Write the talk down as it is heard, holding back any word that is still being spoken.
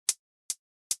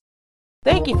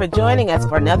Thank you for joining us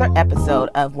for another episode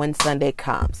of When Sunday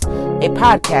Comes, a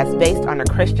podcast based on a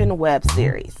Christian web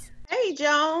series. Hey,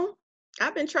 Joan.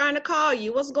 I've been trying to call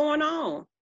you. What's going on?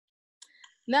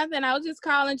 Nothing. I was just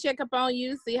calling, check up on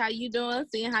you, see how you doing,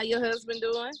 seeing how your husband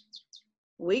doing.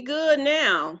 We good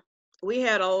now. We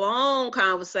had a long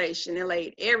conversation and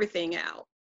laid everything out.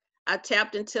 I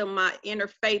tapped into my inner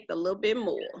faith a little bit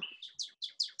more.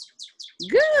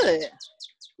 Good.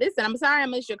 Listen, I'm sorry I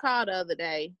missed your call the other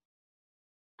day.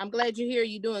 I'm glad you're here.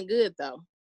 You're doing good, though.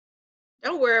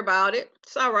 Don't worry about it.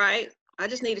 It's all right. I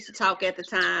just needed to talk at the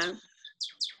time.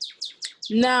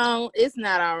 No, it's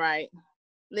not all right.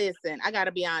 Listen, I got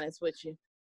to be honest with you.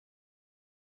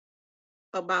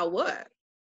 About what?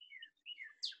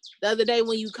 The other day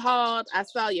when you called, I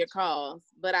saw your calls,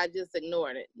 but I just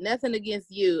ignored it. Nothing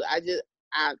against you. I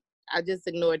just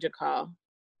ignored your call.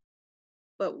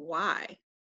 But why?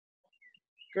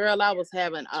 Girl, I was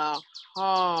having a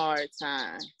hard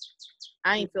time.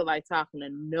 I ain't feel like talking to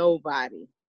nobody.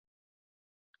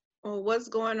 Well, what's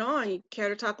going on? You care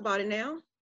to talk about it now?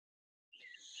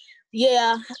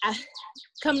 Yeah, I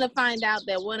come to find out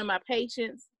that one of my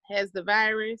patients has the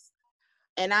virus.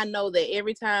 And I know that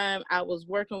every time I was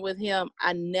working with him,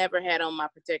 I never had on my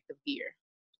protective gear.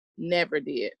 Never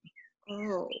did.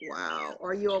 Oh, wow.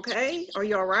 Are you okay? Are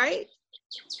you all right?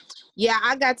 Yeah,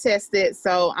 I got tested,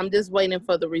 so I'm just waiting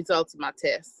for the results of my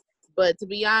test. But to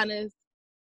be honest,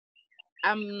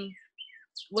 I'm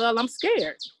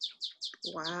scared.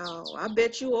 Wow, I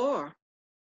bet you are.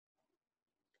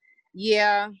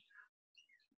 Yeah.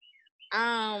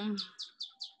 And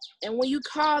when you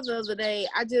called the other day,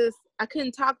 I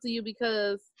couldn't talk to you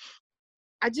because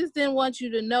I just didn't want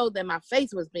you to know that my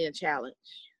faith was being challenged.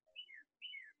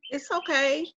 It's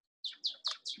okay.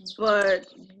 But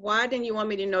why didn't you want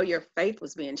me to know your faith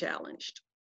was being challenged?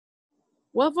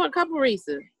 Well, for a couple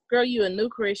reasons. Girl, you a new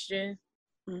Christian.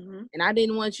 Mm-hmm. And I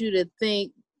didn't want you to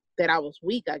think that I was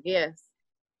weak, I guess.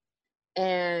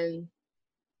 And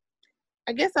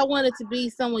I guess I wanted to be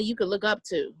someone you could look up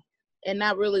to and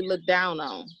not really look down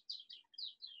on.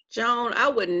 Joan, I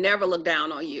would never look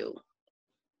down on you.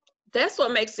 That's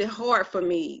what makes it hard for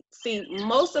me. See,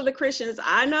 most of the Christians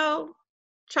I know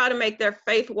try to make their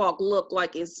faith walk look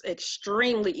like it's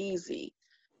extremely easy.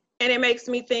 And it makes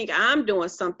me think I'm doing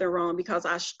something wrong because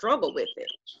I struggle with it.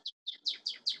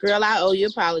 Girl, I owe you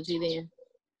an apology then.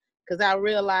 Because I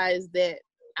realized that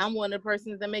I'm one of the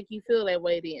persons that make you feel that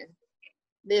way then.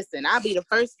 Listen, I'll be the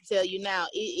first to tell you now,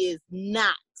 it is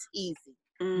not easy.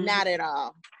 Mm-hmm. Not at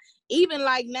all. Even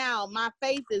like now, my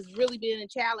faith is really being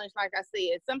challenged, like I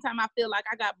said. Sometimes I feel like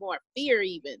I got more fear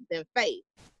even than faith.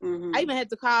 Mm-hmm. I even had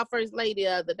to call First Lady the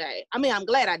other day. I mean, I'm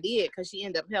glad I did because she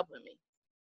ended up helping me.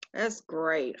 That's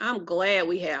great. I'm glad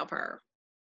we have her.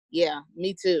 Yeah,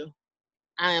 me too.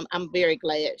 I'm very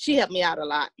glad. She helped me out a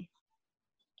lot.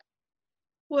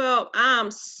 Well,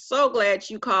 I'm so glad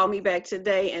you called me back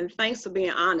today, and thanks for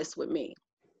being honest with me.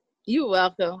 You're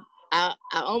welcome. I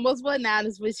almost wasn't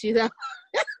honest with you, though.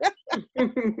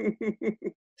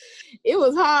 It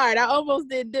was hard. I almost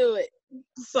didn't do it.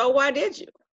 So why did you?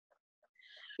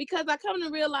 Because I come to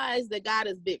realize that God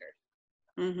is bigger.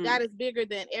 Mm-hmm. God is bigger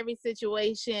than every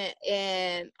situation.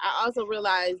 And I also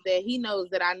realize that he knows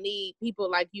that I need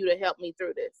people like you to help me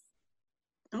through this.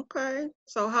 Okay.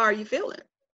 So how are you feeling?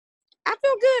 I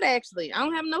feel good, actually. I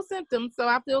don't have no symptoms, so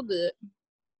I feel good.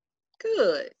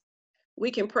 Good.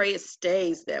 We can pray it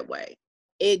stays that way.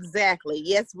 Exactly.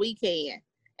 Yes, we can.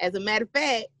 As a matter of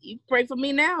fact, you can pray for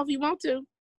me now if you want to.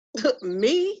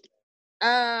 Me?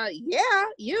 Yeah,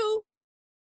 you.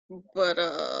 But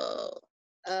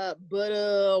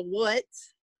what?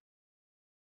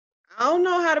 I don't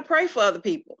know how to pray for other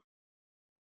people.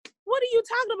 What are you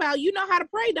talking about? You know how to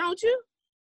pray, don't you?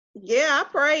 Yeah, I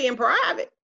pray in private.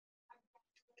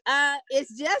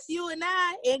 It's just you and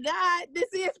I and God.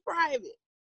 This is private.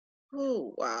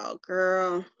 Oh, wow,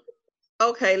 girl.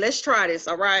 Okay, let's try this,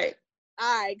 all right?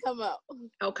 All right, come on.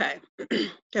 Okay.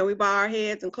 Can we bow our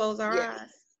heads and close our eyes?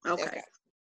 Okay.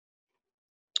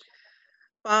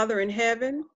 Father in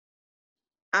heaven,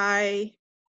 I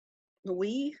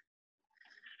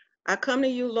come to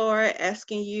you, Lord,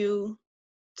 asking you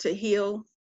to heal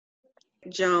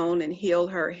Joan and heal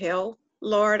her health.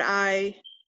 Lord, I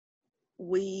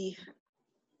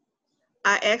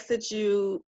ask that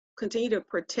you continue to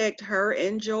protect her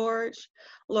and George,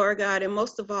 Lord God, and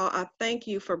most of all, I thank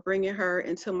you for bringing her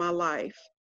into my life.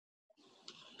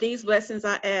 These blessings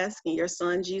I ask in your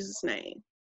son, Jesus' name.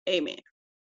 Amen.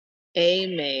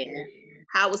 Amen.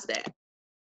 How was that?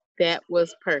 That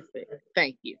was perfect.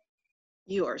 Thank you.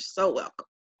 You are so welcome.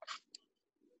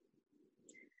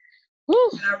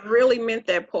 Whew. I really meant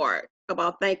that part.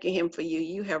 about thanking him for you.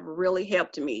 You have really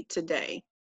helped me today.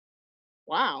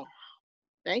 Wow.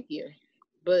 Thank you.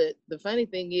 But the funny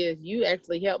thing is, you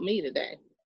actually helped me today.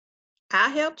 I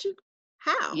helped you?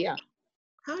 How? Yeah.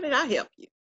 How did I help you?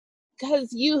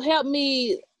 Because you helped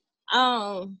me,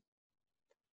 I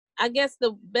guess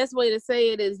the best way to say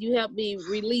it is you helped me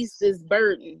release this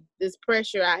burden, this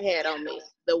pressure I had on me.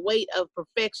 The weight of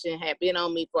perfection had been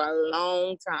on me for a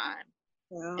long time.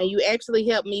 Wow. And you actually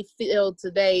helped me feel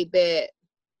today that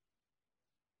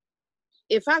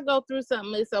if I go through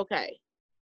something, it's okay.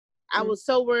 I was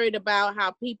so worried about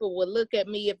how people would look at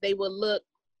me, if they would look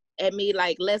at me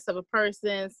like less of a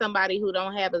person, somebody who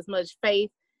don't have as much faith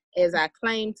as I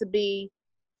claim to be.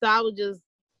 So I was just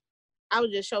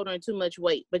shouldering too much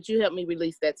weight, but you helped me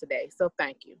release that today. So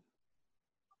thank you.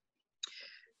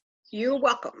 You're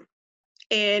welcome.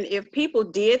 And if people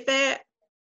did that,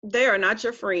 they are not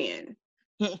your friend.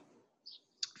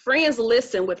 Friends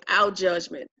listen without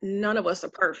judgment. None of us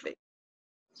are perfect.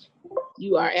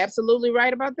 You are absolutely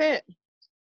right about that.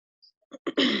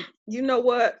 You know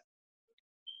what?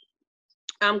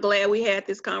 I'm glad we had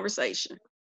this conversation.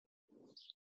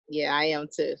 Yeah, I am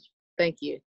too. Thank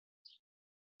you.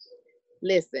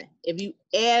 Listen, if you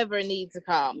ever need to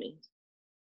call me,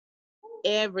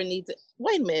 wait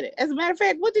a minute. As a matter of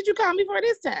fact, what did you call me for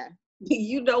this time?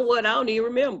 You know what? I don't even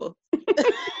remember.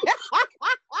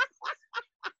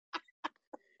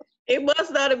 It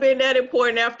must not have been that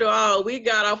important after all. We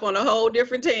got off on a whole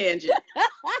different tangent.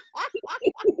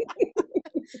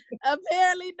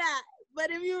 Apparently not.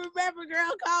 But if you remember,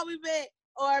 girl, call me back.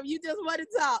 Or if you just want to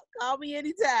talk, call me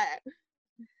anytime.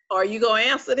 Are you going to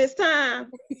answer this time?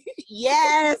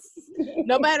 Yes.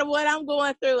 No matter what I'm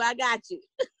going through, I got you.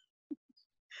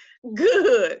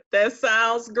 Good. That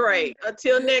sounds great.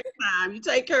 Until next time, you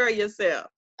take care of yourself.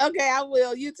 Okay, I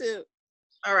will. You too.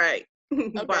 All right.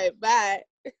 Okay, bye.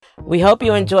 We hope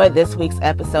you enjoyed this week's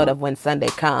episode of When Sunday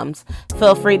Comes.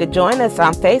 Feel free to join us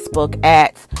on Facebook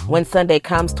at When Sunday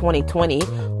Comes 2020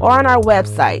 or on our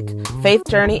website,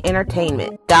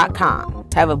 faithjourneyentertainment.com.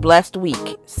 Have a blessed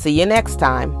week. See you next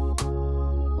time.